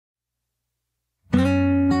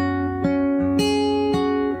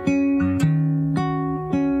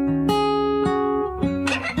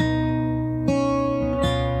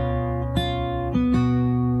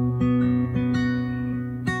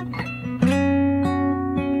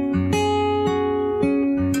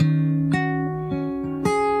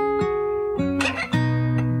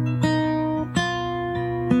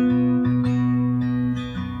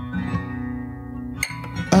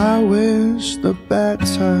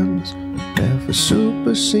ones never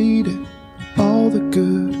superseded all the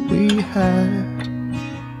good we had.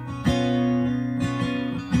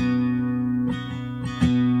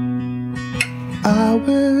 I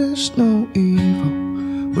wish no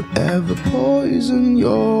evil would ever poison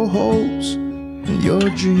your hopes and your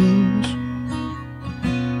dreams.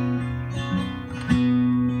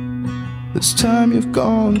 This time you've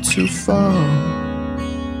gone too far.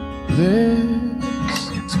 This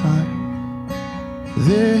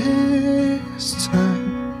time.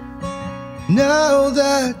 Now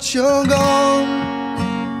that you're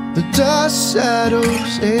gone, the dust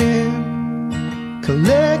settles in,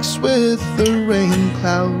 collects with the rain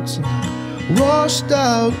clouds, washed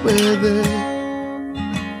out with it.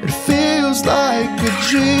 It feels like a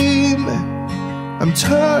dream. I'm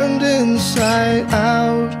turned inside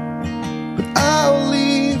out, but I'll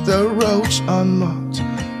leave the roads unmarked,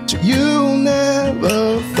 so you'll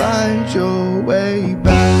never find your way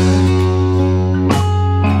back.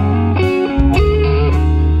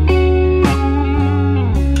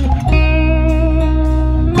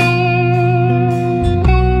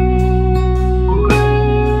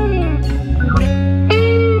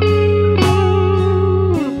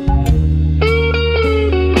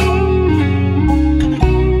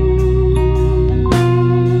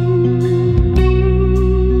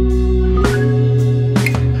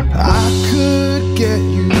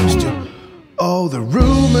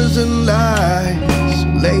 And lies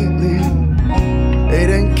lately, it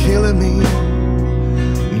ain't killing me.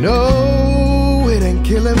 No, it ain't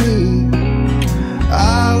killing me.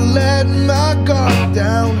 I let my guard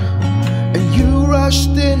down, and you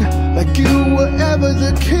rushed in like you were ever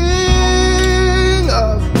the king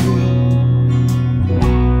of me.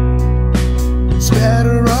 It's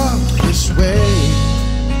better off this way.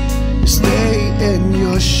 You stay in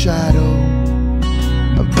your shadow.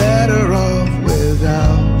 I'm better off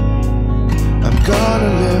without. I'm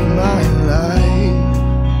gonna live my life.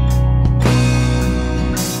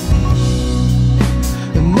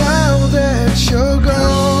 And now that you're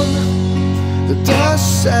gone, the dust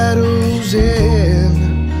settles in,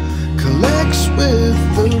 collects with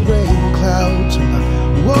the rain clouds, and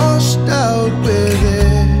I'm washed out with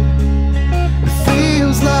it. It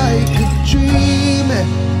feels like a dream, and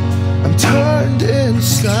I'm turned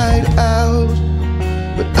inside out,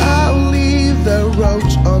 but I'll leave the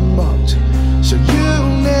roads unmarked, so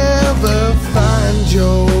you'll never find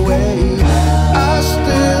your way. I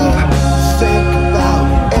still think about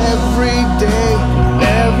every day,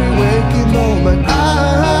 every waking moment. I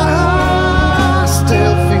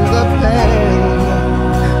still feel the pain.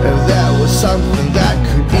 If that was something that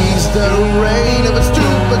could ease the rain, if a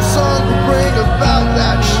stupid song could bring about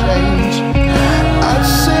that change, I'd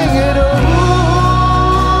sing it all.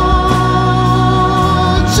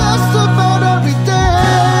 Just about every day.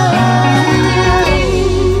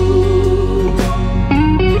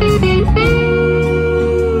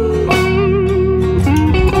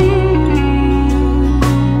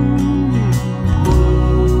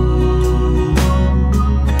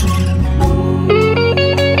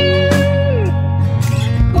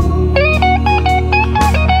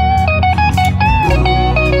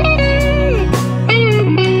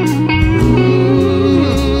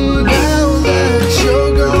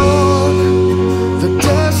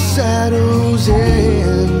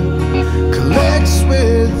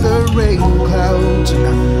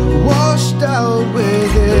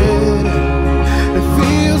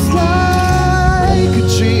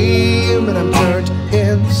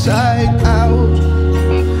 Inside out,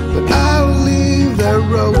 but I'll leave the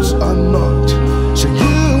roads unmarked,